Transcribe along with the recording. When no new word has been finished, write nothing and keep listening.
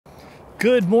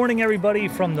Good morning, everybody,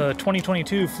 from the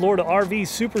 2022 Florida RV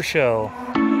Super Show.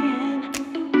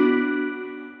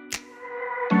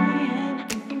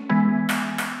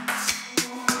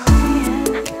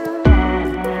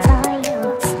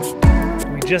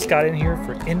 We just got in here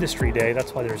for Industry Day.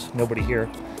 That's why there's nobody here.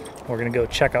 We're gonna go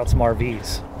check out some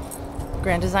RVs.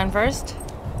 Grand Design first?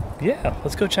 Yeah,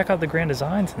 let's go check out the Grand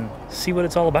Designs and see what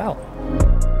it's all about.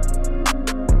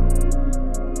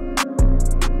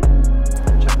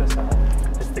 Check this out.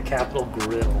 It's the Capitol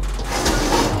Griddle.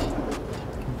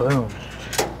 Boom.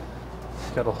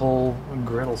 It's got a whole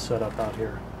griddle set up out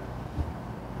here.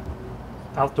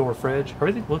 Outdoor fridge.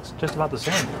 Everything looks just about the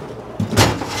same.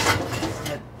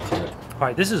 All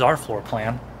right, this is our floor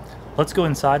plan. Let's go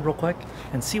inside real quick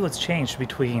and see what's changed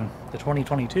between the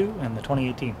 2022 and the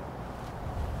 2018.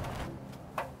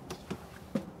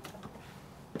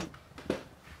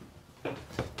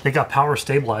 They got power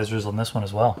stabilizers on this one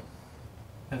as well.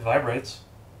 It vibrates.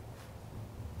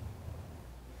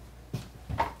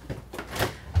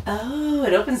 Oh,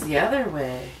 it opens the other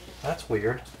way. That's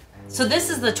weird. So this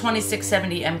is the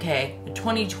 2670 MK, the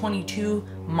 2022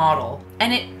 model.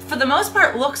 And it, for the most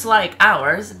part, looks like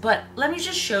ours, but let me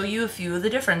just show you a few of the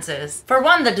differences. For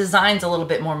one, the design's a little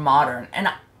bit more modern, and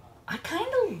I kind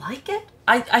of like it.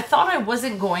 I thought I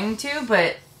wasn't going to,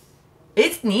 but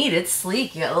it's neat, it's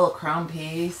sleek. You got a little crown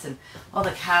piece and all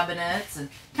the cabinets, and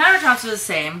countertops are the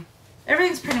same.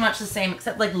 Everything's pretty much the same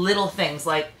except like little things,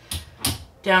 like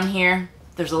down here,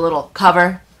 there's a little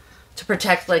cover to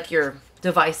protect like your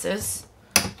devices.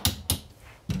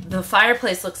 The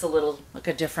fireplace looks a little like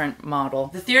a different model.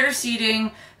 The theater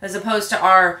seating as opposed to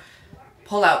our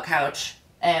pull-out couch,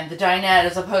 and the dinette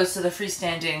as opposed to the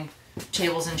freestanding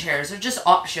tables and chairs are just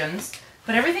options.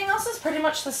 But everything else is pretty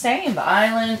much the same. The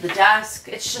island, the desk,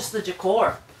 it's just the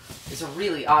decor is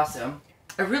really awesome.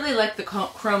 I really like the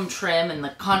chrome trim and the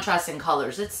contrasting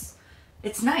colors.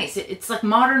 It's nice. It's like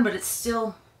modern, but it's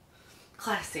still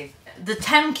classy. The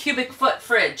 10 cubic foot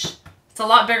fridge. It's a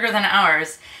lot bigger than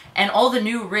ours. And all the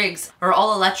new rigs are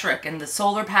all electric, and the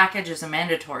solar package is a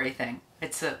mandatory thing.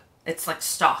 It's like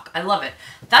stock. I love it.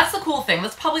 That's the cool thing.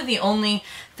 That's probably the only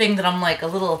thing that I'm like a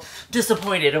little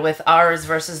disappointed with ours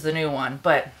versus the new one,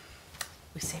 but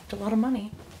we saved a lot of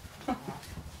money.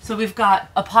 So we've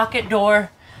got a pocket door.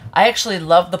 I actually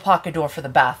love the pocket door for the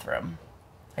bathroom.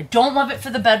 I don't love it for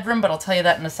the bedroom, but I'll tell you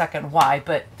that in a second why,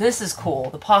 but this is cool.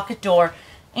 The pocket door,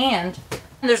 and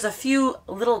there's a few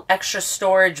little extra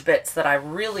storage bits that I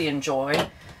really enjoy.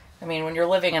 I mean, when you're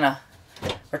living in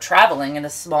or traveling in a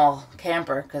small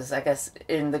camper, because I guess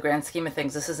in the grand scheme of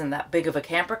things, this isn't that big of a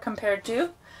camper compared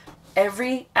to,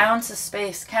 every ounce of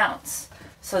space counts.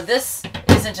 So this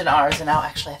isn't in ours, and now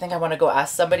actually I think I want to go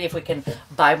ask somebody if we can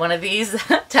buy one of these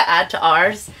to add to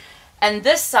ours. And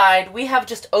this side, we have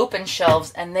just open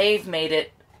shelves, and they've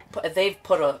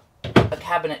put a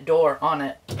cabinet door on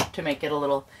it to make it a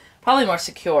little, probably more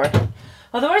secure.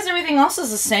 Otherwise, everything else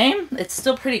is the same. It's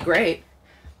still pretty great.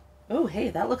 Oh, hey,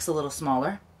 that looks a little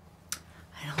smaller.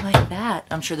 I don't like that.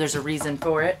 I'm sure there's a reason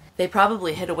for it. They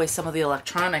probably hid away some of the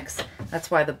electronics.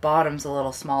 That's why the bottom's a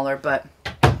little smaller, but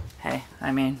hey,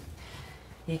 I mean,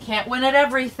 you can't win at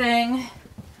everything.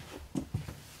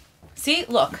 See,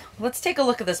 look, let's take a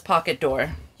look at this pocket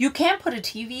door. You can't put a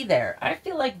TV there. I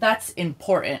feel like that's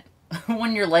important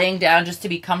when you're laying down just to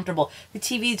be comfortable. The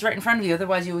TV's right in front of you,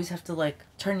 otherwise you always have to like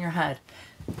turn your head.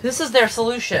 This is their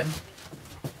solution.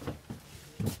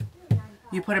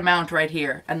 You put a mount right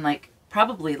here, and like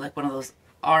probably like one of those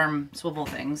arm swivel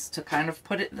things to kind of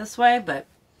put it this way, but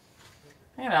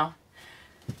you know,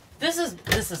 this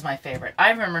is my favorite. I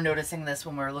remember noticing this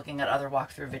when we were looking at other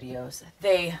walkthrough videos.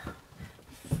 They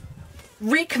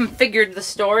reconfigured the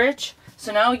storage,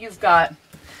 so now you've got,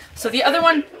 so the other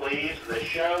one, please, the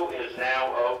show is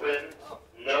now open.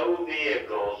 No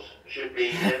vehicles should be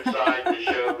inside the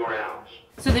show grounds.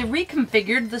 So they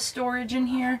reconfigured the storage in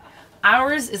here.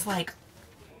 Ours is like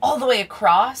all the way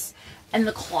across, and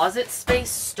the closet space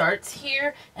starts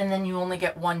here, and then you only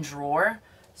get one drawer.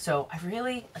 So I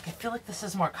really, like, I feel like this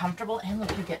is more comfortable, and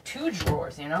look, you get two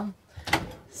drawers, you know?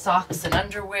 Socks and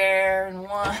underwear in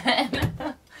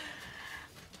one.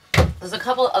 There's a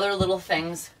couple other little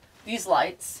things. These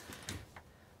lights,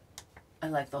 I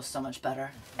like those so much better.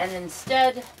 And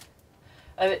instead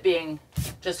of it being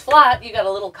just flat, you got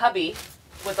a little cubby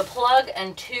with a plug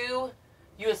and two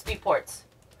USB ports.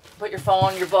 Put your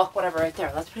phone, your book, whatever right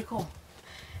there. That's pretty cool.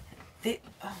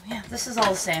 Oh yeah, this is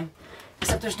all the same,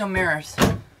 except there's no mirrors.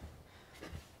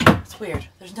 It's weird.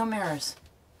 There's no mirrors.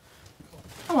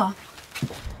 Oh well.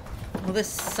 Well, this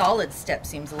solid step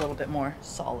seems a little bit more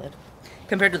solid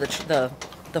compared to the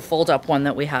fold-up one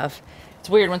that we have. It's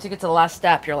weird. Once you get to the last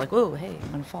step, you're like, whoa, hey,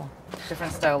 I'm gonna fall.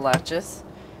 Different style latches.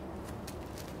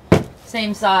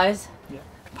 Same size. Yeah.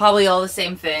 Probably all the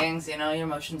same things, you know, your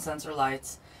motion sensor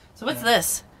lights. So what's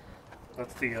this?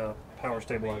 That's the power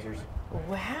stabilizers.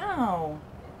 Wow.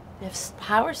 They have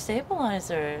power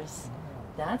stabilizers.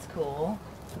 That's cool.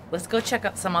 Let's go check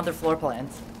out some other floor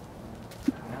plans.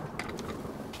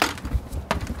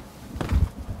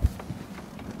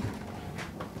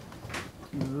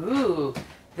 Ooh,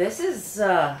 this is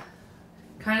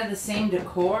kind of the same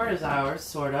decor as ours,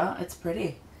 sorta. It's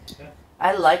pretty. Yeah.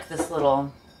 I like this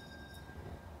little,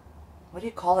 what do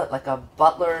you call it? Like a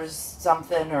butler's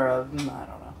something or a, I don't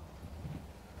know.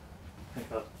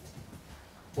 Like a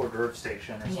hors d'oeuvre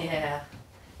station or something. Yeah.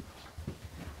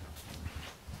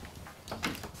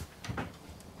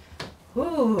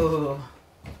 Ooh,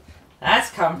 that's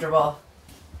comfortable.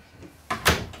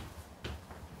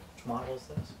 Which model is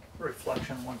this?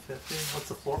 Reflection 150. What's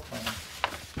the floor plan?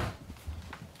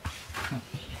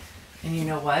 And you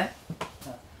know what?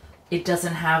 It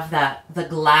doesn't have the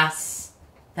glass,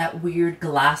 that weird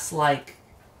glass-like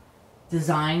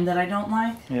design that I don't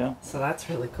like. Yeah. So that's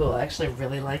really cool. I actually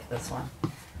really like this one.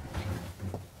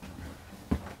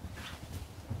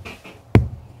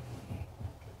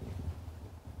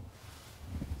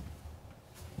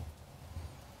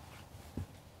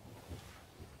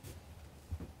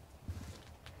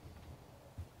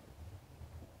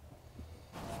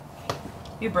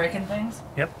 You breaking things?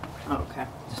 Yep. Oh, okay.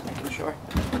 Just making sure.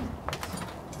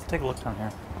 Let's take a look down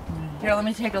here. Here, let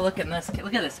me take a look at this.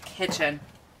 Look at this kitchen.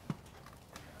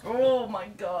 Oh my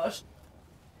gosh.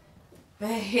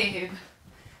 Babe.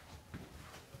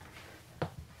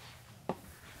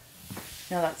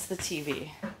 No, that's the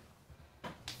TV.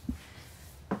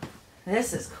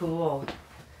 This is cool.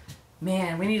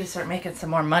 Man, we need to start making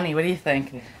some more money. What do you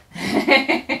think? You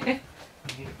need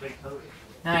a big tote.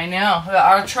 I know.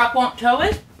 Our truck won't tow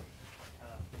it?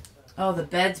 Oh, the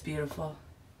bed's beautiful.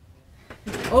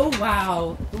 Oh,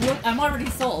 wow. Look, I'm already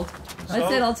sold. I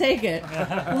said I'll take it.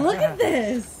 Look at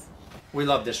this. We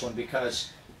love this one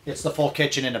because it's the full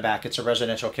kitchen in the back. It's a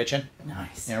residential kitchen.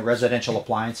 Nice. You know, residential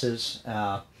appliances.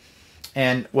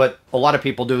 And what a lot of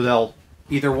people do, they'll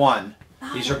either one.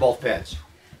 These are both beds.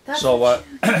 So what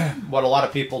a lot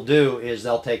of people do is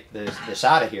they'll take this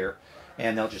out of here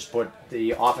and they'll just put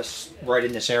the office right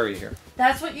in this area here.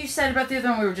 That's what you said about the other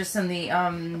one. We were just in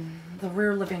the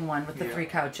rear living one with the 3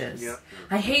 couches. Yep.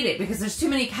 I hate it because there's too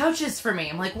many couches for me.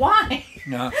 I'm like, why?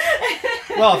 No.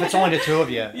 Well, if it's only the 2 of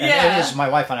you. And Yeah. it is my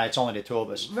wife and I, it's only the 2 of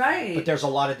us. Right. But there's a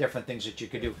lot of different things that you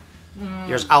could do.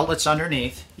 There's outlets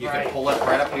underneath. You Right. can pull it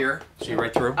right up here. See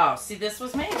right through? Oh, see, this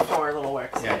was made for a little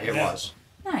workspace. Yeah, it was.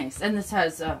 Nice. And this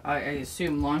has, I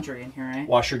assume, laundry in here, right?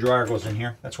 Washer dryer goes in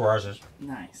here. That's where ours is.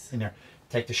 Nice. In there.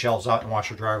 Take the shelves out and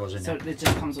washer dryer goes in So there. it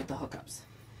just comes with the hookups.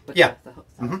 With Yeah. The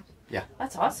hooks. Mm-hmm. Yeah.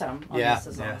 That's awesome. Oh, Yeah. This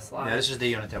is on Yeah. the slide. Yeah, this is the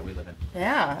unit that we live in.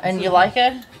 Yeah. And you like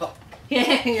it? Oh.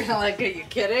 Yeah. You're like, are you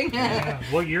kidding? Yeah.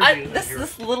 What year do you live here?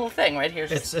 This little thing right here.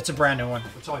 It's a brand new one.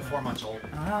 It's only 4 months old.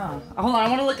 Oh. Hold on. I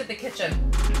want to look at the kitchen.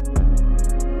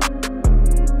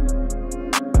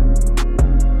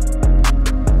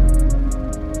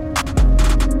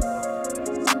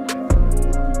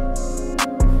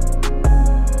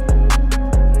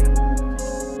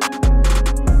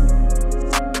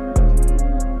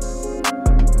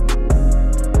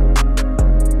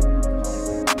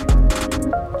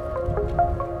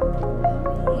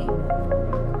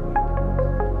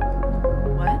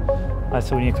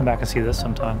 So when you come back and see this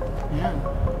sometime. Yeah.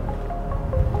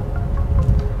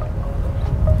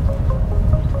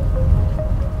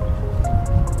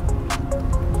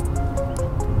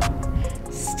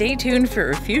 Stay tuned for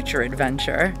a future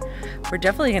adventure. We're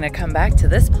definitely going to come back to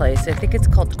this place. I think it's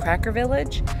called Cracker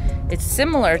Village. It's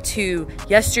similar to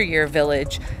Yesteryear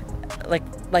Village,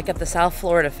 like at the South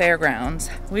Florida Fairgrounds.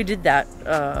 We did that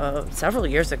several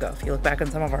years ago, if you look back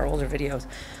on some of our older videos.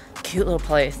 Cute little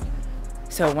place.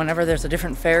 So whenever there's a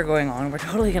different fair going on, we're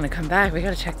totally gonna come back. We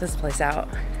gotta check this place out.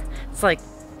 It's like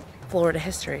Florida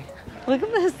history. Look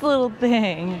at this little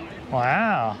thing.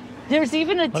 Wow. There's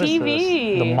even a What is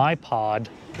TV. this? The My Pod.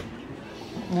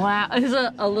 Wow, there's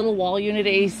a little wall unit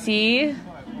AC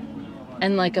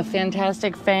and like a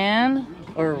fantastic fan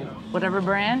or whatever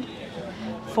brand.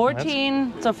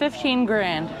 15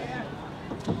 grand.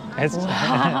 It's,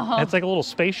 Wow. it's like a little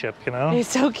spaceship, you know? It's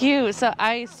so cute. So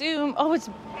I assume, oh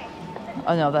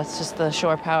no, that's just the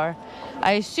shore power.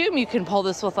 I assume you can pull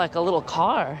this with like a little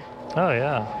car, Oh,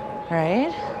 yeah.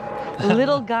 right?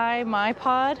 Little guy, my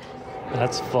pod.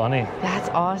 That's funny. That's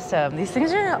awesome. These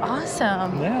things are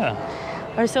awesome. Yeah.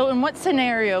 All right, so in what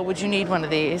scenario would you need one of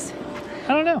these?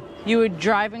 I don't know. You were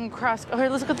driving cross. Oh, here,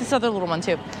 let's look at this other little one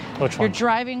too. Which You're one?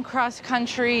 driving cross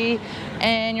country,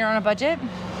 and you're on a budget,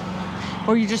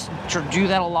 or you just do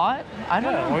that a lot. I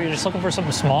don't know. Or you're just looking for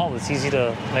something small that's easy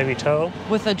to maybe tow.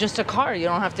 With just a car, you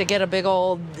don't have to get a big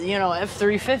old, you know,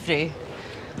 F350.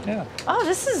 Yeah. Oh,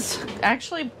 this is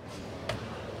actually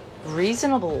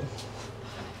reasonable.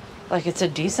 Like, it's a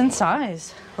decent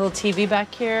size. Little TV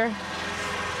back here.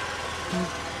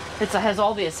 It has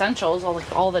all the essentials,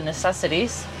 all the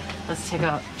necessities. Let's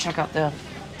check out the.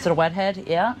 Is it a wet head?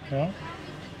 Yeah. Yeah.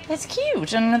 It's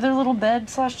cute. And another little bed /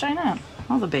 dinette.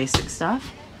 All the basic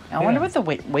stuff. I wonder what the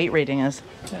weight rating is.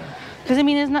 Because I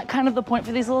mean, isn't that kind of the point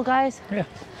for these little guys? Yeah.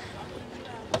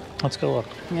 Let's go look.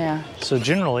 Yeah. So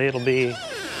generally it'll be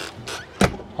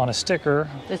on a sticker.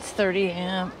 It's 30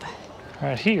 amp.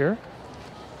 Right here.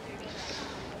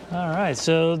 All right,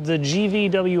 so the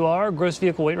GVWR, gross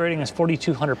vehicle weight rating, is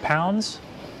 4,200 pounds.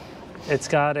 It's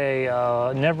got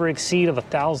a never exceed of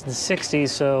 1,060,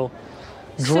 so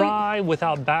dry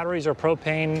without batteries or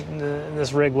propane,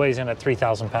 this rig weighs in at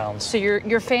 3,000 pounds. So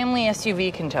your family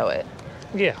SUV can tow it?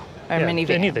 Yeah. Or minivan?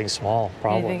 Anything small,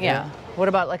 probably. Anything, yeah. What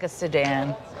about like a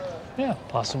sedan? Yeah,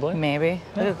 possibly. Maybe.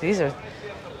 Look at these are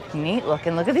neat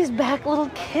looking. Look at these back little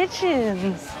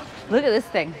kitchens. Look at this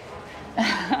thing.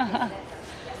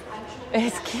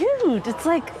 It's cute. It's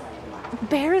like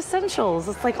bare essentials.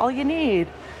 It's like all you need.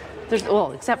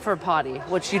 Well, except for a potty,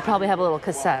 which you'd probably have a little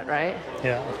cassette, right?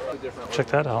 Yeah. Check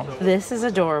that out. This is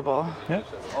adorable. Yep.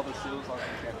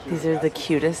 These are the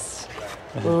cutest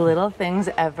little things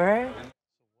ever.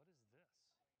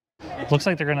 Looks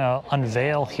like they're going to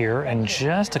unveil here in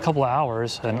just a couple of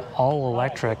hours an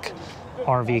all-electric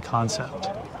RV concept.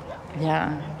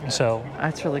 Yeah. So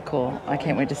that's really cool. I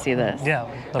can't wait to see this. Yeah.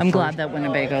 I'm glad that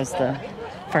Winnebago's the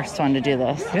first one to do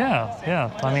this. Yeah.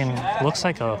 I mean, looks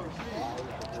like a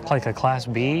Class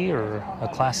B or a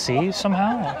Class C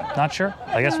somehow. Not sure.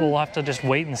 I guess we'll have to just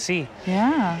wait and see.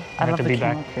 Yeah. I love to the be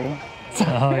back. crew.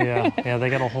 Oh yeah. They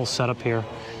got a whole setup here.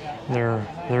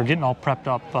 They're getting all prepped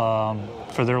up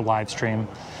for their live stream,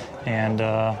 and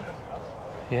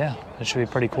yeah, it should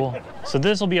be pretty cool. So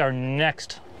this will be our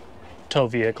next tow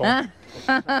vehicle.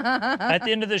 At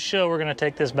the end of this show, we're gonna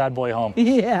take this bad boy home.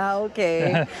 Yeah,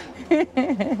 okay.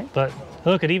 But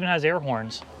look, it even has air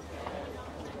horns.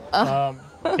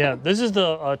 Yeah, this is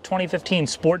the 2015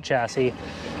 Sport chassis.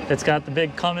 It's got the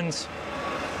big Cummins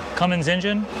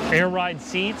engine, air ride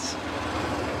seats.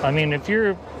 I mean, if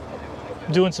you're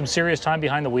doing some serious time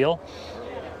behind the wheel,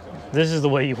 this is the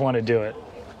way you want to do it.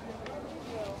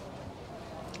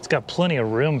 It's got plenty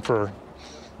of room to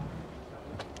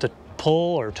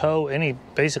pull or tow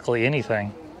basically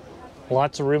anything.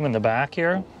 Lots of room in the back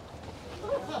here.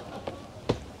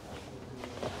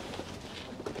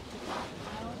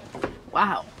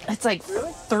 Wow, it's like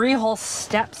 3 whole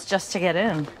steps just to get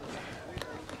in.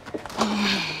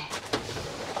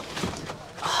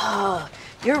 Oh,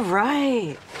 you're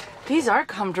right. These are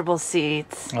comfortable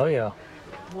seats. Oh yeah.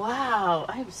 Wow,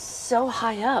 I'm so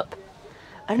high up.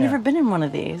 I've never been in one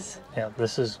of these. Yeah,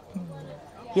 this is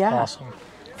Yeah, awesome.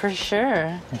 for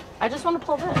sure. I just want to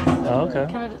pull this. Oh, okay.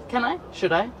 Can I?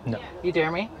 Should I? No. You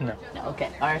dare me? No. No, okay,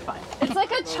 all right, fine. It's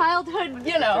like a childhood,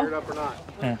 you know. It up or not?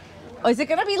 Yeah. Oh, is it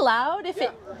gonna be loud if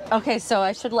it? Okay, so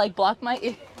I should like block my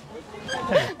ear.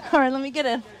 All right, let me get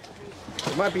in.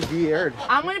 It might be de-aired.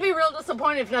 I'm gonna be real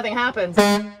disappointed if nothing happens. She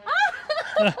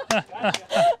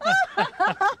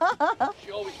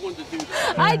always wanted to do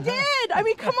that. I did. I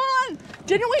mean, come on.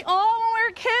 Didn't we all when we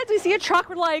were kids? We see a truck,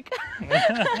 we're like.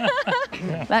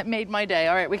 That made my day.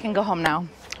 All right, we can go home now.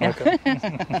 Okay.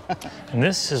 And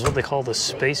this is what they call the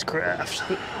spacecraft.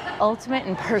 The ultimate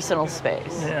and personal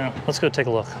space. Yeah, let's go take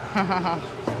a look.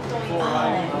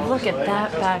 Oh, look at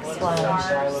that backsplash.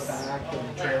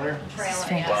 This is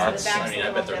fantastic.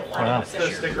 Wow.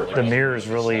 The mirrors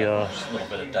really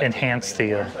enhance the.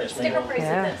 Yeah.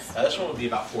 This one would be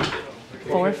about $450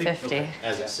 $450.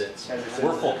 as it sits.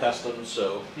 We're full custom,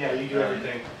 so Yeah, you do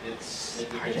everything. it's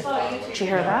Did you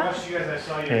hear that?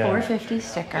 Yeah. $450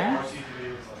 sticker.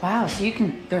 Wow, so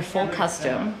they're full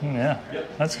custom. Yeah,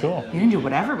 that's cool. You can do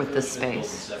whatever with this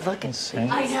space. Look at Insane.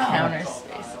 counter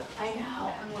space. I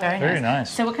know. Very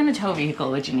nice. So what kind of tow vehicle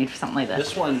would you need for something like this?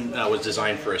 this one was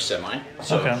designed for a semi,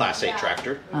 so Okay. a Class 8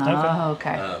 tractor. Oh,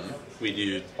 okay. We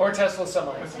do. Or Tesla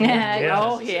semi. Yeah. Yeah.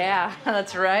 Oh, yeah.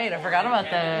 That's right. I forgot about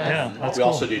that. Yeah, that's we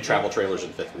cool. also do travel trailers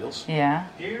and fifth wheels. Yeah.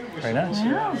 Very nice.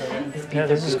 Yeah,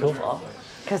 this is cool.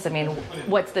 Because, I mean,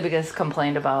 what's the biggest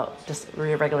complaint about just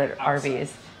your regular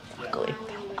RVs? Ugly.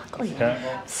 They're ugly. Yeah.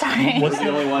 Sorry. We're the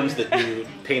only ones that do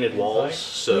painted walls,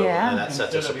 so Yeah. and that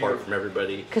sets us apart from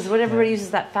everybody. Because what everybody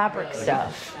uses that fabric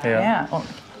stuff. Yeah. Well,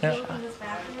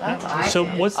 Yeah. So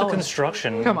what's the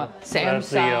construction? Come on, Sam.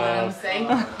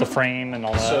 The frame and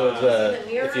all that. So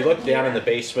if you look down in the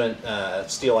basement,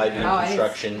 steel I-beam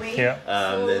construction. Yeah.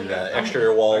 Then the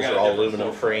exterior walls are all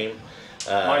aluminum frame.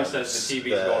 Mine says the TV's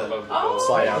going above the door.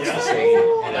 Slide out's the same.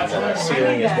 And the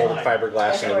ceiling is molded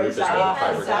fiberglass and the roof is molded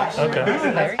fiberglass.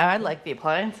 Okay. I like the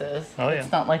appliances. Oh, yeah.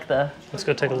 It's not like the. Let's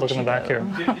go take a look in the back here.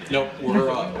 No,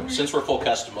 we're since we're full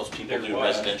custom, most people do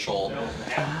residential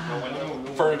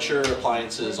furniture,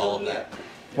 appliances, all of that.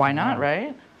 Why not,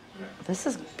 right? This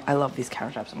is. I love these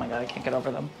countertops. Oh my god, I can't get over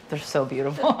them. They're so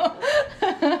beautiful.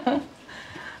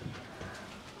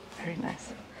 Very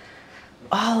nice.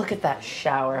 Oh, look at that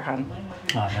shower, hon.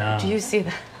 Oh, yeah. Do you see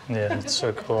that? Yeah, it's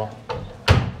so cool.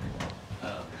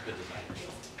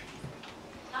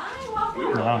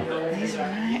 Wow. These are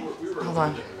right. Hold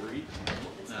on.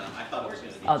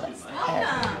 Oh, that's the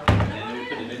head.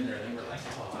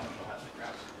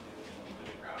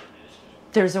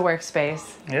 There's a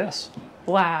workspace. Yes.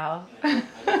 Wow. For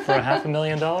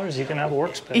 $500,000, you can have a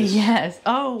workspace. Yes.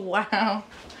 Oh, wow.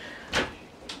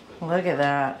 Look at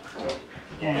that.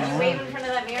 Yeah. Wave in front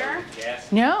of that mirror.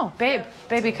 No, babe.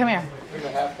 Baby, come here.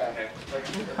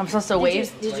 I'm supposed to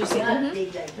wave? Did you see that?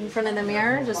 In front of the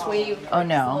mirror, just wave. Oh,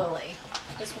 no. Slowly.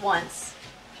 Just once.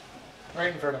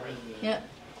 Right in front of me. Yeah.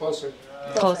 Closer.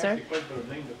 Closer.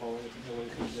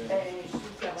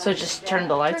 So just turn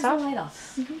the lights Turn the off? light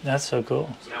off. That's so cool.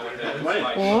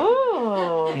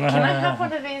 Ooh. Can I have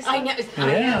one of these? I know.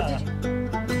 Yeah.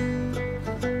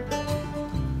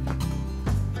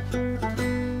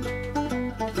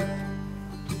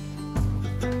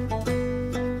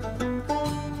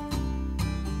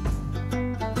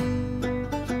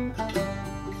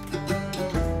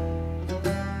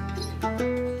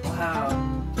 Wow.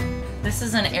 This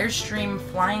is an Airstream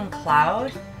flying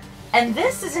cloud. And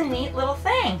this is a neat little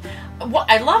thing. Well,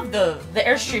 I love the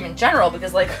Airstream in general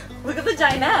because, like, look at the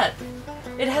dinette.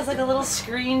 It has like a little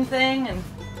screen thing, and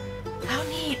how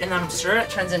neat. And I'm sure it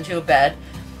turns into a bed.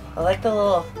 I like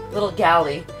the little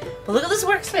galley. But look at this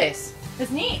workspace. It's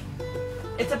neat.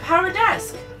 It's a power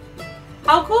desk.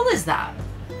 How cool is that?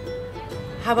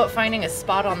 How about finding a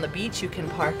spot on the beach you can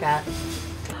park at?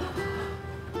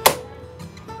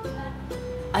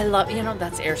 I love,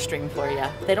 that's Airstream for you.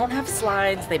 They don't have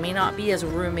slides. They may not be as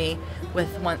roomy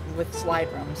with slide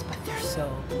rooms, but they're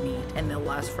so neat and they'll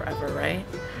last forever, right?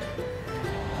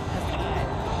 5,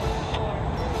 4,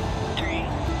 3,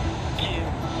 2,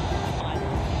 1,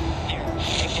 0.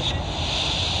 Ignition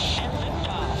and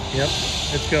liftoff. Yep,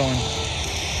 it's going.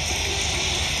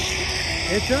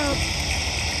 It's up.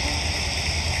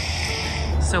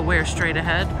 So we're straight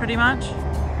ahead, pretty much?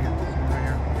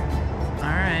 All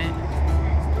right.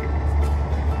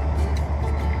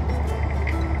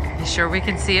 You sure we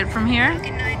can see it from here?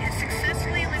 Falcon 9 has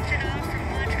successfully lifted off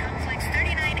from Launch Complex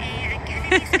 39A at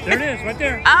Kennedy Space. There it is, right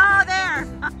there. Oh, there!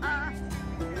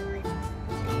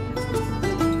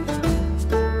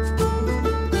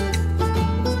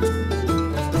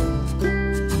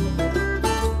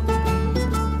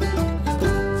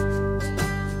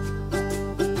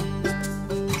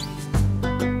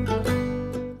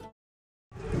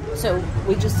 So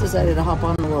we just decided to hop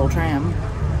on the little tram.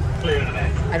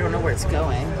 I don't know where it's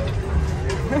going.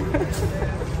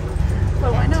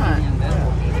 But why not?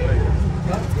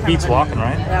 Beats walking,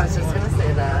 right? Yeah, I was just gonna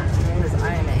say that. Because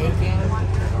I am aching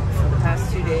for the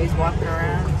past 2 days walking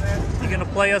around. You gonna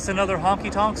play us another honky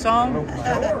tonk song? Well,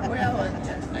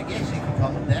 I guess you can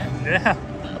call it that. Yeah.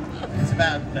 It's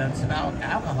about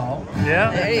alcohol.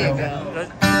 Yeah. There you go.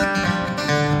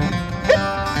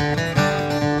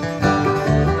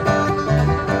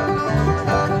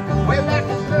 Way back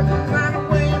in the kind of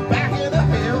way back in the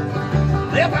hill.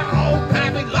 Left our old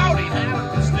piping Lordy out of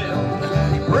the still.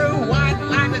 He brew white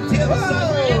like until the sun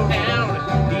went down.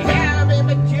 He had him in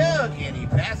a jug and he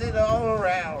passed it all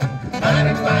around.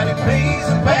 Mighty, mighty please,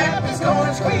 and Baptist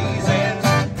going squeezing.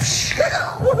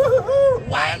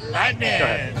 White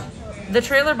lightning. The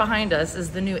trailer behind us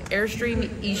is the new Airstream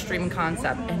eStream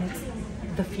concept, and it's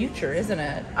the future, isn't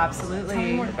it? Absolutely. Tell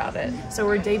me more about it. So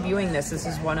we're debuting this. This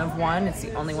is one of one. It's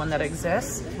the only one that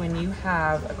exists. When you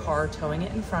have a car towing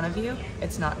it in front of you,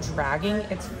 it's not dragging,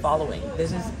 it's following.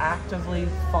 This is actively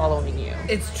following you.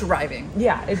 It's driving.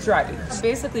 Yeah, it's driving. So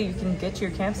basically, you can get to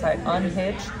your campsite,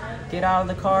 unhitch, get out of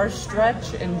the car,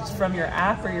 stretch, and from your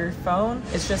app or your phone,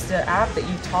 it's just an app that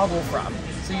you toggle from.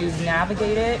 So you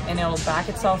navigate it, and it'll back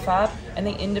itself up, and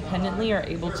they independently are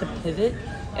able to pivot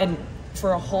and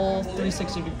for a whole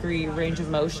 360-degree range of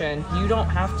motion. You don't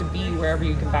have to be wherever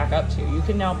you can back up to. You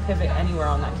can now pivot anywhere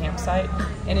on that campsite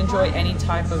and enjoy any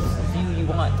type of view you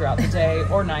want throughout the day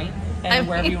or night and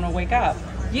wherever you want to wake up.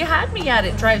 You had me at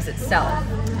it drives itself.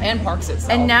 And parks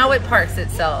itself. And now it parks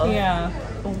itself. Yeah.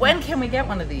 When can we get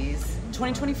one of these?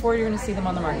 2024, you're going to see them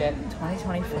on the market.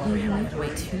 2024. We have to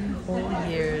wait 2 whole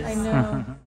years. I know.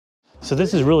 So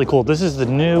this is really cool. This is the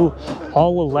new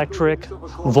all-electric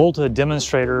Volta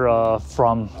Demonstrator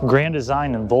from Grand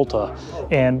Design and Volta.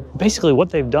 And basically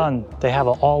what they've done, they have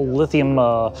an all-lithium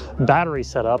battery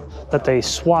setup that they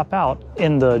swap out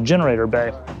in the generator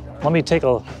bay. Let me take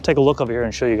a look over here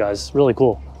and show you guys. It's really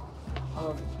cool.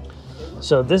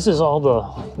 So this is all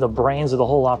the brains of the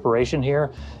whole operation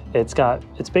here. It's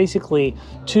basically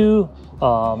two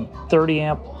 30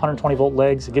 amp 120 volt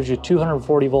legs. It gives you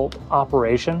 240 volt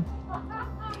operation.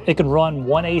 It can run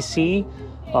 1 AC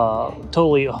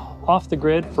totally off the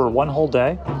grid for 1 whole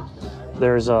day.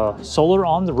 There's solar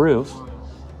on the roof,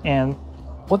 and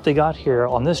what they got here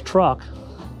on this truck,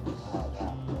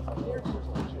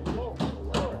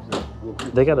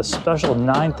 they got a special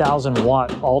 9,000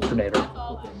 watt alternator.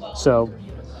 So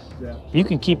you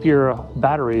can keep your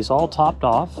batteries all topped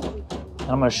off. And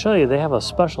I'm going to show you, they have a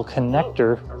special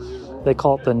connector. They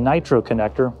call it the nitro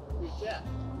connector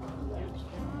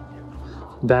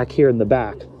back here in the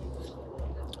back.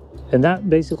 And that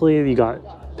basically, you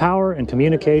got power and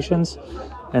communications,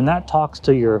 and that talks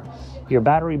to your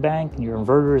battery bank and your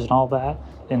inverters and all that,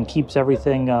 and keeps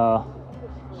everything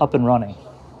up and running.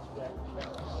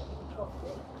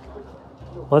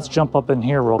 Let's jump up in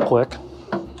here real quick.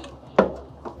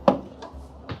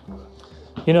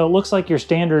 You know, it looks like your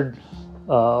standard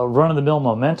run-of-the-mill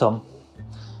Momentum,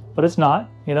 but it's not.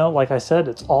 You know, like I said,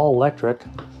 it's all electric.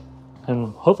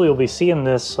 And hopefully we'll be seeing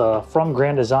this from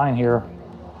Grand Design here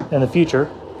in the future.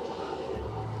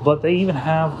 But they even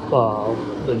have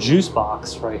the juice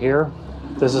box right here.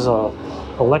 This is a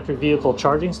electric vehicle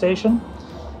charging station.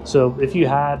 So if you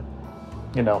had,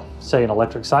 you know, say an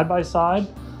electric side-by-side,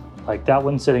 like that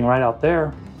one sitting right out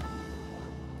there,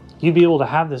 you'd be able to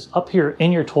have this up here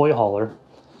in your toy hauler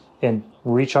and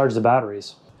recharge the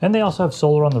batteries. And they also have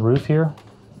solar on the roof here.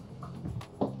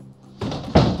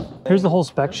 Here's the whole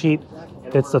spec sheet.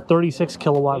 It's the 36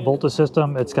 kilowatt Volta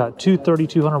system. It's got two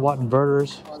 3200 watt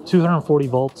inverters, 240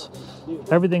 volts.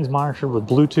 Everything's monitored with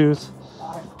Bluetooth,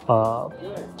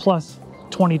 plus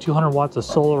 2200 watts of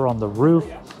solar on the roof.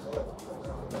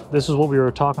 This is what we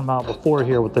were talking about before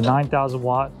here with the 9,000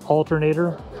 watt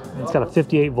alternator. It's got a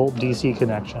 58 volt DC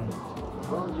connection.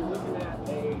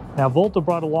 Now Volta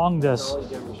brought along this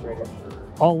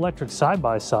all electric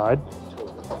side-by-side,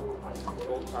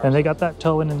 and they got that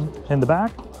tow in the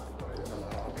back.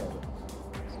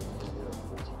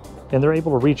 And they're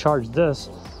able to recharge this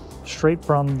straight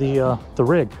from the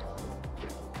rig.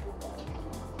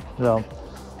 You know,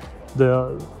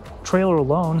 the trailer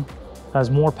alone has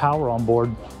more power on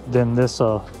board than this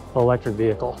electric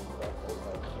vehicle.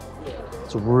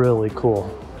 It's really cool.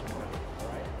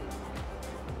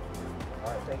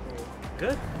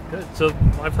 Good, good. So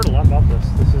I've heard a lot about this.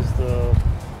 This is the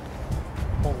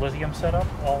whole lithium setup,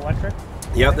 all electric.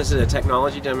 Yep, this is a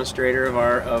technology demonstrator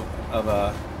of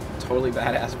a totally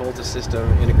badass Volta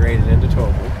system integrated into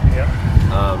Total. Yep.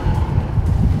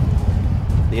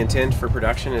 The intent for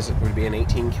production would be an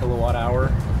 18 kilowatt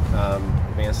hour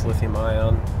advanced lithium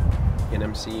ion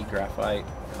NMC graphite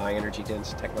high energy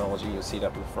dense technology. You'll see it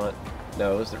up in the front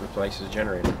nose that replaces the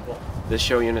generator. This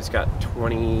show unit's got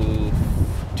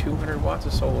 2,200 watts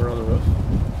of solar on the roof.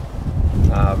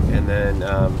 And then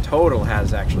Total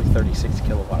has actually 36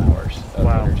 kilowatt hours of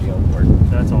energy on board.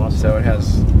 That's awesome. So it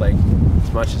has like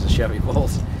as much as a Chevy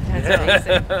Volt. That's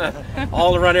amazing.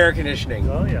 All to run air conditioning.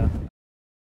 Oh yeah.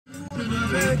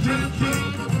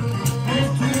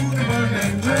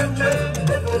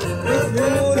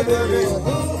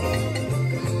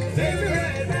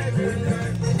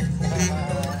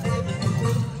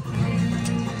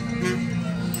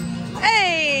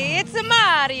 Hey, it's a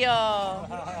Mario.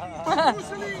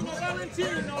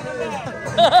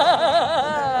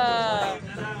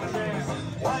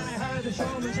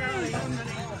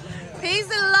 Peace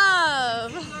and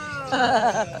love.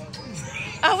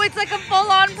 Oh, it's like a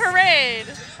full-on parade.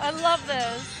 I love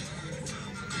this.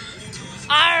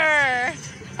 Arr.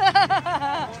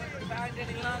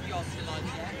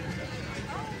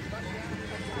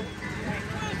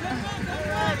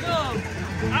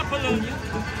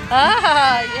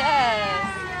 Ah, yes.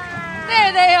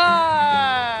 There they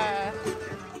are.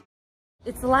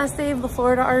 It's the last day of the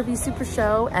Florida RV Super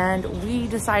Show, and we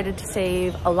decided to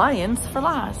save Alliance for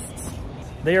last.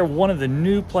 They are one of the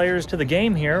new players to the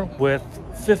game here with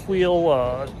fifth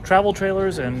wheel travel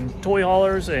trailers and toy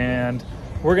haulers, and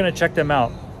we're gonna check them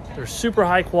out. They're super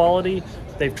high quality.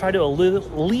 They've tried to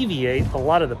alleviate a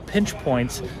lot of the pinch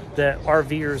points that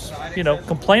RVers, you know,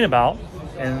 complain about.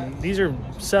 and these are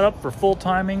set up for full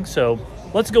timing, so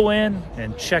let's go in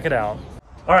and check it out.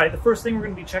 All right, the first thing we're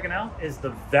going to be checking out is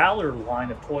the Valor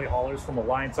line of toy haulers from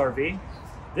Alliance RV.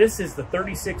 This is the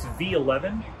 36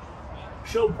 V11.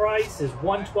 Show price is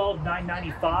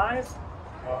 $112,995.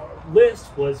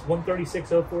 List was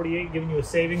 $136,048, giving you a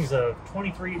savings of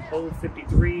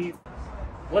 $23,053.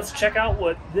 Let's check out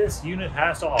what this unit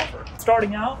has to offer.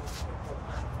 Starting out,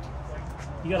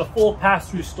 you got a full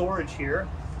pass-through storage here.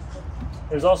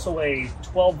 There's also a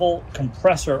 12-volt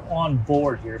compressor on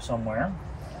board here somewhere.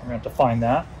 We're going to have to find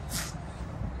that.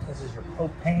 This is your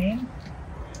propane.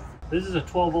 This is a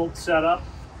 12-volt setup.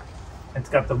 It's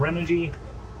got the Renogy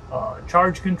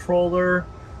charge controller.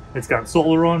 It's got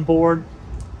solar on board.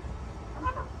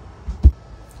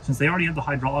 Since they already have the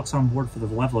hydraulics on board for the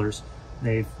levelers,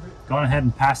 they've gone ahead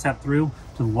and passed that through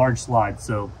to the large slides.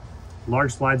 So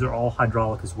large slides are all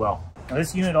hydraulic as well. Now,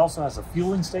 this unit also has a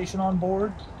fueling station on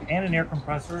board and an air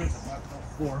compressor.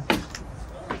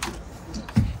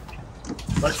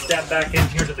 Let's step back in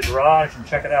here to the garage and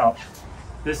check it out.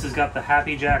 This has got the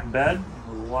Happy Jack bed,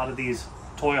 a lot of these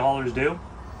toy haulers do.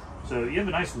 So you have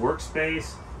a nice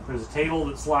workspace. There's a table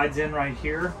that slides in right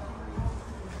here.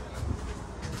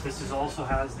 This also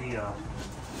has the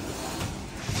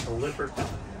Lippert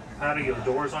patio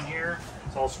doors on here.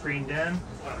 It's all screened in.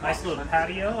 Nice little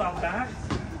patio out back.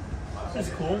 This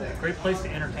is cool. Great place to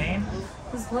entertain.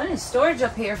 There's plenty of storage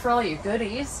up here for all your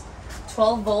goodies.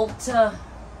 12-volt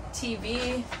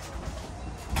TV,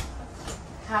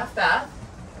 half bath.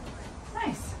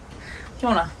 Nice. If you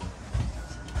want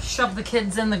to shove the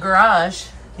kids in the garage,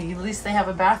 at least they have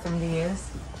a bathroom to use.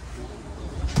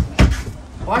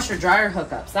 Washer dryer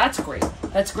hookups. That's great.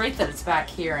 That's great that it's back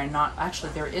here and not,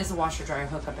 actually there is a washer dryer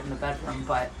hookup in the bedroom,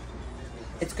 but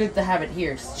it's good to have it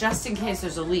here just in case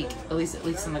there's a leak. At least it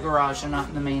leaks in the garage and not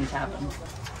in the main cabin.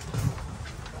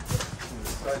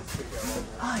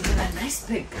 Oh, you got a nice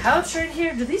big couch right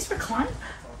here. Do these recline?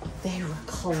 They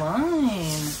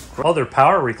recline. Oh, they're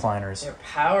power recliners. They're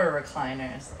power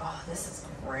recliners. Oh, this is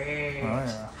great. Oh,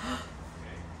 yeah.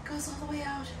 It goes all the way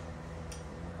out.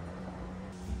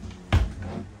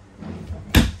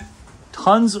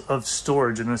 Tons of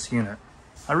storage in this unit.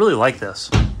 I really like this.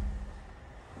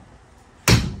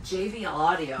 JBL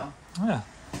audio. Yeah.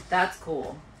 That's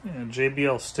cool. Yeah,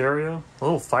 JBL stereo. The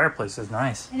little fireplace is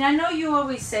nice. And I know you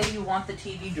always say you want the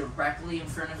TV directly in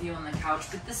front of you on the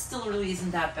couch, but this still really isn't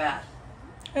that bad.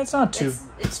 It's not too.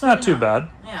 It's not too bad.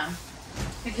 Yeah.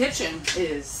 The kitchen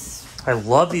is. I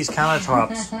love these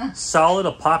countertops. Solid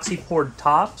epoxy poured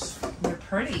tops. They're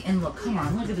pretty. And look, come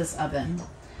on, look at this oven.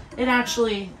 It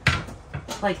actually,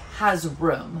 like, has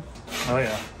room. Oh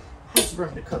yeah. Has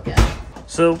room to cook in.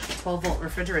 So. 12-volt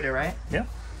refrigerator, right? Yeah.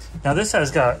 Now this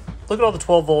has got, look at all the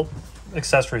 12-volt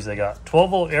accessories they got.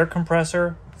 12-volt air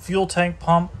compressor, fuel tank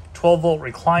pump, 12-volt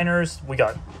recliners. We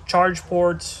got charge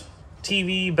ports,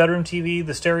 TV, bedroom TV,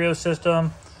 the stereo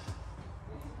system,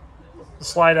 the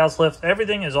slide outs lift.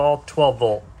 Everything is all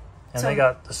 12-volt. And they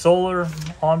got the solar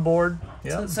on board.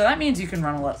 Yeah. So that means you can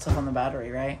run a lot of stuff on the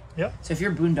battery, right? Yep. So if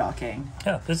you're boondocking.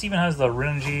 Yeah, this even has the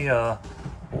Renogy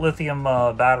lithium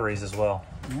batteries as well.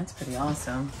 That's pretty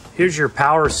awesome. Here's your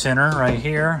power center right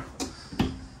here.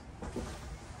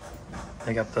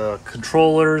 They got the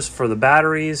controllers for the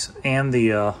batteries and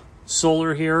the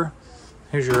solar here.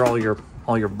 Here's all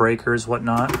your breakers,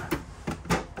 whatnot.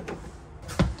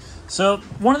 So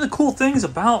one of the cool things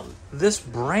about this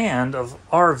brand of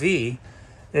RV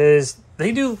is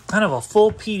they do kind of a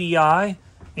full PDI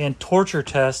and torture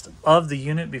test of the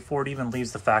unit before it even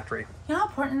leaves the factory. You know how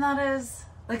important that is?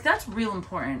 Like, that's real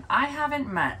important. I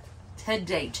haven't met, to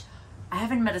date, I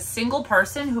haven't met a single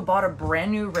person who bought a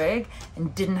brand new rig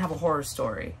and didn't have a horror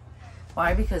story.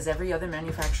 Why? Because every other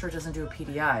manufacturer doesn't do a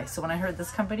PDI. So when I heard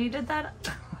this company did that,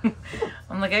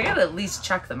 I'm like, I gotta at least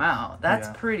check them out. That's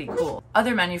pretty cool.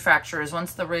 Other manufacturers,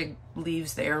 once the rig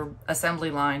leaves their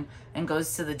assembly line and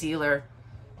goes to the dealer,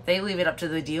 they leave it up to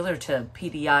the dealer to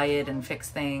PDI it and fix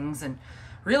things, and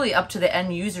really up to the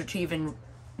end user to even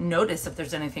notice if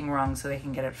there's anything wrong so they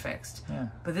can get it fixed. Yeah.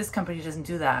 But this company doesn't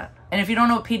do that. And if you don't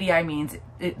know what PDI means,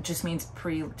 it just means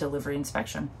pre-delivery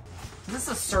inspection. Is this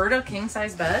a Serta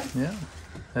king-size bed? Yeah.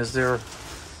 Is there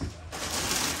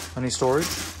any storage?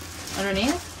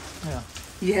 Underneath? Yeah.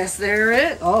 Yes, there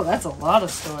is. Oh, that's a lot of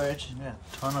storage. Yeah,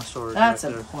 ton of storage. That's right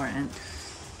there. important.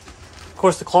 Of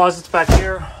course, the closet's back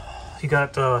here. You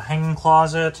got the hanging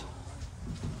closet.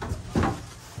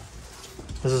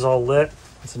 This is all lit.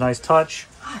 It's a nice touch.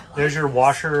 There's your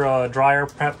washer dryer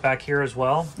prep back here as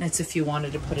well. That's if you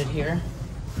wanted to put it here.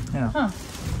 Yeah. Huh.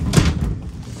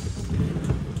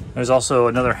 There's also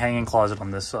another hanging closet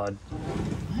on this side.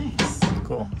 Nice.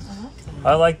 Cool. I like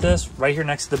I like this right here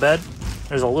next to the bed.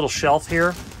 There's a little shelf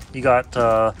here. You got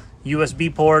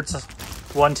USB ports,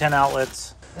 110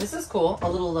 outlets. This is cool. A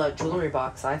little jewelry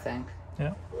box, I think.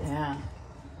 Yeah. Yeah.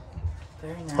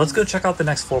 Very nice. Let's go check out the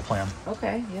next floor plan.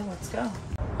 Okay, yeah, let's go.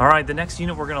 All right, the next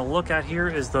unit we're gonna look at here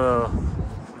is the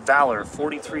Valor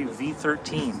 43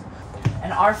 V13.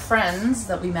 And our friends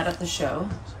that we met at the show,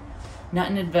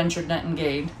 Nuttin Adventure, Nuttin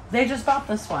Gade, they just bought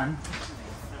this one.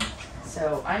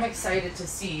 So I'm excited to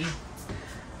see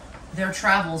their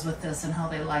travels with this and how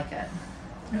they like it.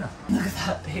 Yeah. Look at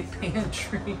that big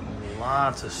pantry.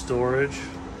 Lots of storage.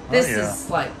 This is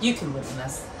like, you can live in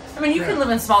this. I mean, you can live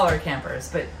in smaller campers,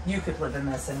 but you could live in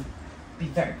this and be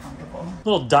very comfortable.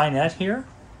 Little dinette here.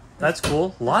 That's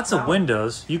cool. Lots of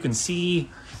windows. You can see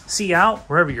out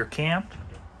wherever you're camped.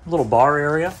 A little bar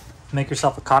area. Make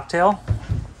yourself a cocktail.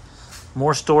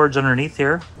 More storage underneath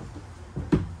here.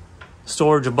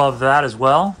 Storage above that as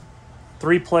well.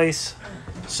 3-place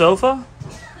sofa.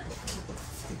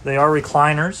 They are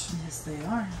recliners. Yes, they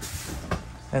are.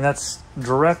 And that's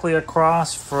directly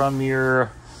across from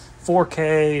your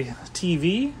 4K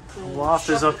TV. The loft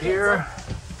is up here.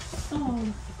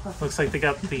 Oh, Looks like they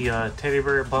got the teddy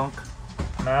bear bunk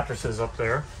mattresses up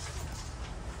there.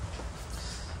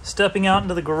 Stepping out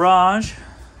into the garage.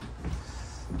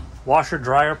 Washer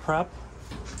dryer prep.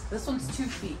 this one's 2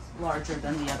 feet larger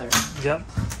than the other. Yep.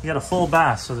 You got a full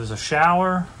bath, so there's a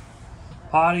shower,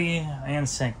 potty, and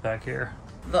sink back here.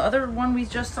 The other one we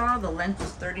just saw, the length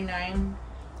was 39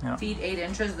 Yeah. feet 8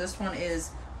 inches. This one is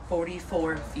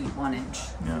 44 feet 1 inch.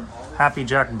 Yeah. Happy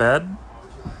Jack bed.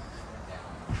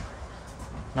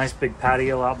 Nice big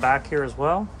patio out back here as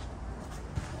well.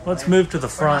 Let's move to the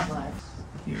front.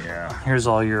 Yeah, here's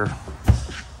all your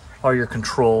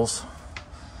controls.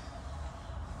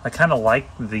 I kind of like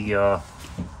the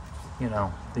you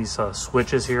know, these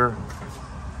switches here.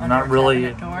 I'm not really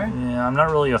I'm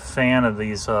not really a fan of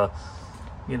these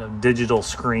you know, digital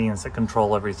screens that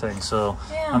control everything. So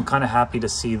I'm kind of happy to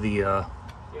see the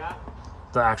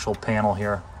actual panel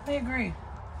here. I agree.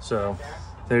 So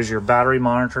there's your battery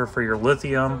monitor for your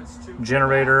lithium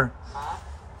generator.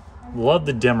 Love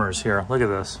the dimmers here. Look at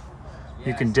this.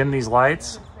 You can dim these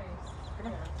lights.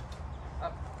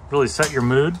 Really set your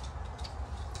mood.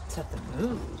 Set the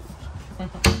mood.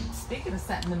 Speaking of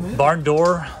setting the mood. Barn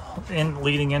door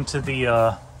leading into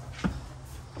the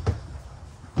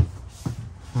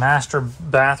master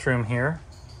bathroom here.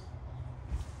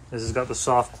 This has got the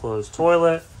soft close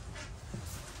toilet.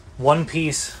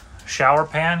 1-piece shower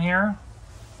pan here.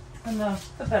 And the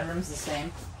bedroom's the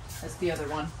same as the other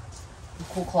one. The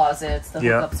cool closets, the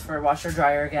hookups for washer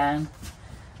dryer again.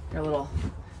 Your little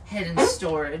hidden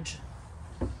storage.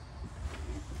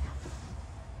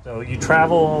 So you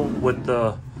travel with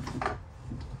the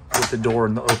door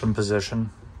in the open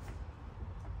position.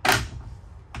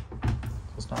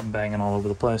 It's not banging all over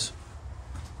the place.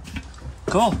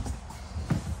 Cool.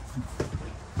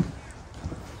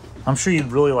 I'm sure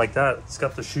you'd really like that. It's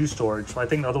got the shoe storage. I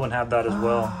think the other one had that as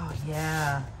well. Oh,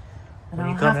 yeah. I When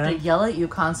don't you come have to in- yell at you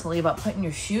constantly about putting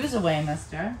your shoes away,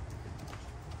 mister.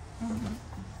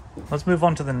 Let's move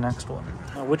on to the next one.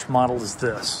 Which model is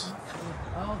this?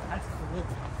 Oh, that's cool. It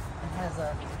has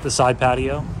a... The side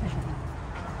patio?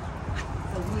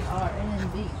 So we are in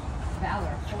the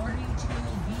Valor 42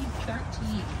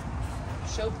 V13.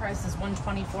 Show price is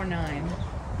 $124.9.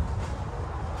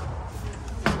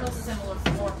 Real similar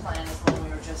floor plan as the one we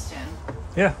were just in.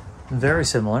 Yeah, very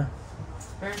similar.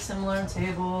 Very similar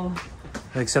table.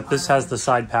 Except this has the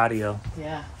side patio.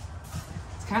 Yeah.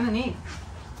 It's kind of neat.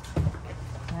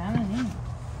 Kind of neat.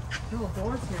 Little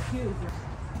doors here too.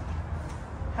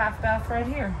 Half bath right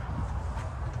here.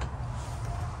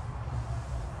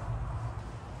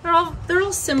 They're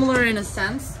all similar in a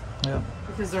sense. Yeah.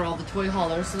 Because they're all the toy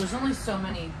haulers, so there's only so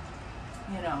many,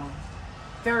 you know,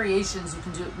 variations you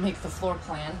can do make the floor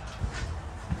plan.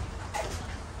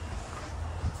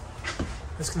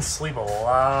 This can sleep a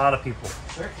lot of people.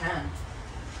 Sure can.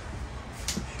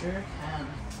 Sure can.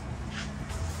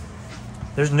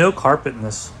 There's no carpet in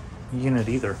this unit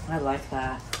either. I like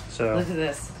that. So look at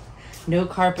this. No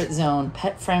carpet zone,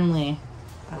 pet friendly.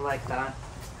 I like that.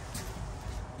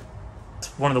 It's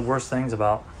one of the worst things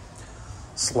about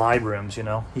slide rooms, you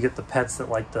know. You get the pets that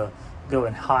like to go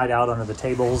and hide out under the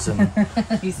tables and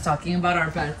He's talking about our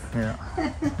pets.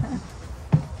 yeah.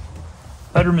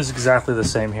 Bedroom is exactly the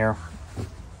same here.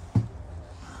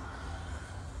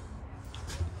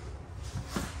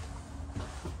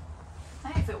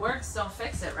 Hey, if it works, don't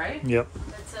fix it, right? Yep.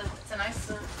 It's a nice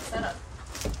setup.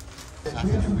 All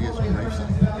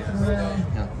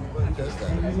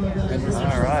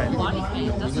right.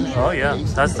 Oh yeah,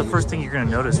 that's the first thing you're gonna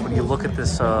notice when you look at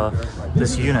this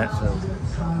this unit.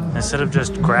 Instead of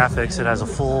just graphics, it has a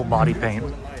full body paint.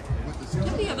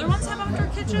 Did the other ones have outdoor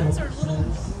kitchens or little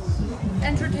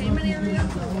entertainment area?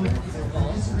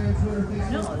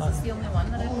 No, is this the only one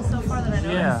that I've so far that I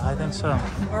know? Yeah, I think so.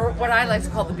 Or what I like to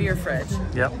call the beer fridge.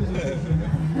 Yep.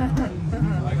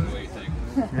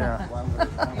 Yeah.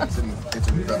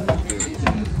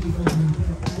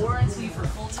 Warranty for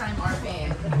full-time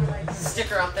RV.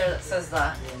 Sticker up there that says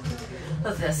that.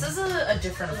 But this is a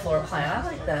different floor plan. I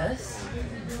like this.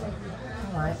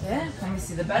 I like it. Let me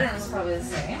see. The bedroom's probably the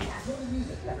same.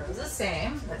 The bedroom's the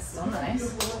same. That's still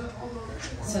nice.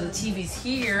 So the TV's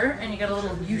here, and you got a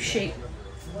little U-shaped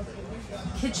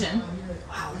kitchen.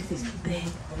 Wow, look at these big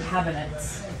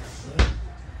cabinets.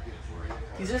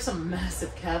 These are some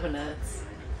massive cabinets.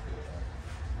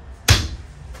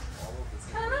 It's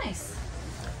kind of nice.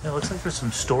 It looks like there's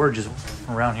some storage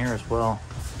around here as well.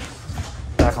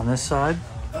 Back on this side.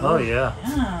 Oh yeah.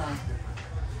 Yeah.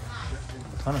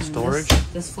 Ton of storage.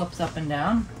 This flips up and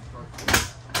down.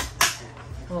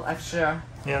 A little extra.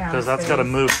 Yeah, because that's got to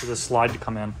move for the slide to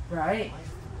come in. Right.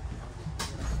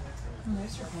 And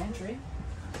there's your pantry.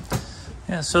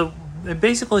 Yeah, so it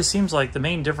basically seems like the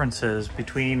main differences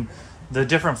between the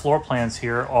different floor plans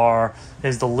here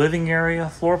is the living area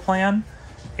floor plan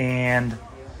and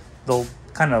the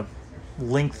kind of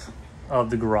length of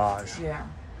the garage. Yeah.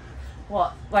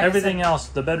 Well, like everything else,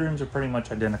 the bedrooms are pretty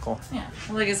much identical. Yeah.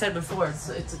 Well, like I said before, it's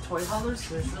a toy hauler,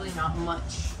 so there's really not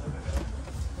much,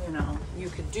 you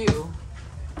could do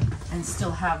and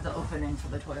still have the opening for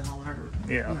the toy hauler,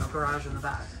 garage in the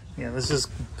back. Yeah, this is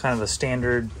kind of the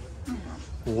standard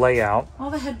layout. Well,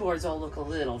 the headboards all look a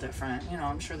little different.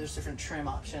 I'm sure there's different trim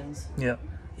options. Yep.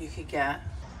 You could get.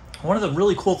 One of the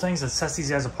really cool things that sets these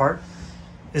guys apart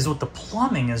is with the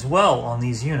plumbing as well on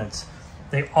these units.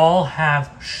 They all have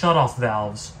shutoff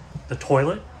valves. The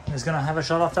toilet is going to have a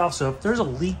shutoff valve, so if there's a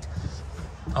leak,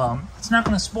 it's not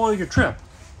going to spoil your trip.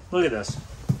 Look at this.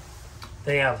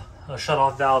 They have a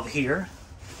shutoff valve here.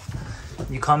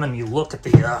 You come and you look at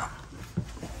the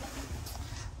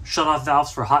shutoff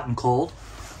valves for hot and cold.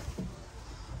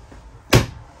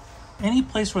 Any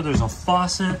place where there's a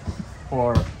faucet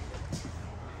or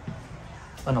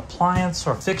an appliance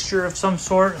or fixture of some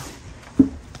sort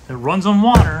that runs on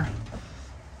water,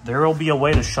 there will be a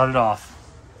way to shut it off.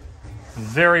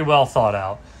 Very well thought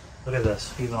out. Look at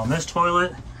this. Even on this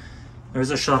toilet,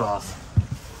 there's a shut off.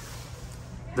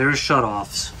 There's shut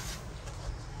offs.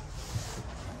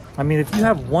 I mean, if you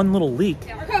have one little leak,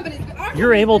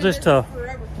 you're able just to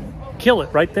kill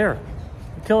it right there.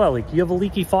 Kill that leak. You have a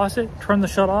leaky faucet, turn the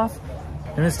shut off,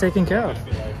 and it's taken care of.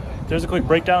 There's a quick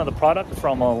breakdown of the product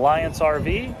from Alliance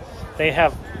RV. They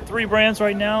have 3 brands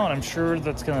right now, and I'm sure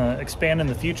that's going to expand in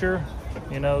the future.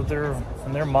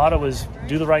 Their motto is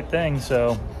do the right thing,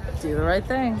 so. Do the right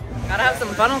thing. Gotta have some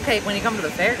funnel cake when you come to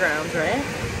the fairgrounds, right?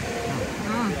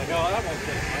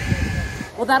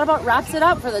 Well, that about wraps it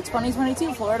up for the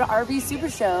 2022 Florida RV Super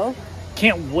Show.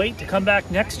 Can't wait to come back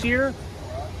next year.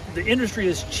 The industry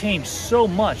has changed so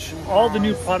much. All the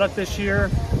new product this year,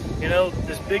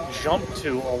 this big jump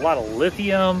to a lot of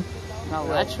lithium,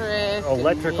 electric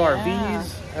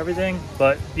RVs, everything.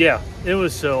 But yeah, it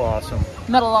was so awesome.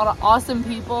 Met a lot of awesome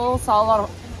people, saw a lot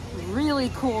of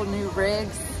really cool new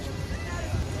rigs.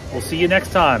 We'll see you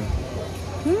next time.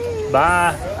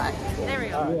 Bye. Bye. There we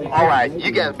go. All right,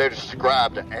 you guys better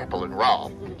subscribe to Apple and Raw.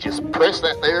 Just press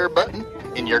that there button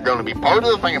and you're going to be part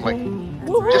of the family.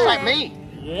 Just like me.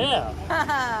 Yeah.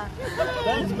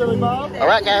 Thanks, Billy Bob. All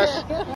right, guys.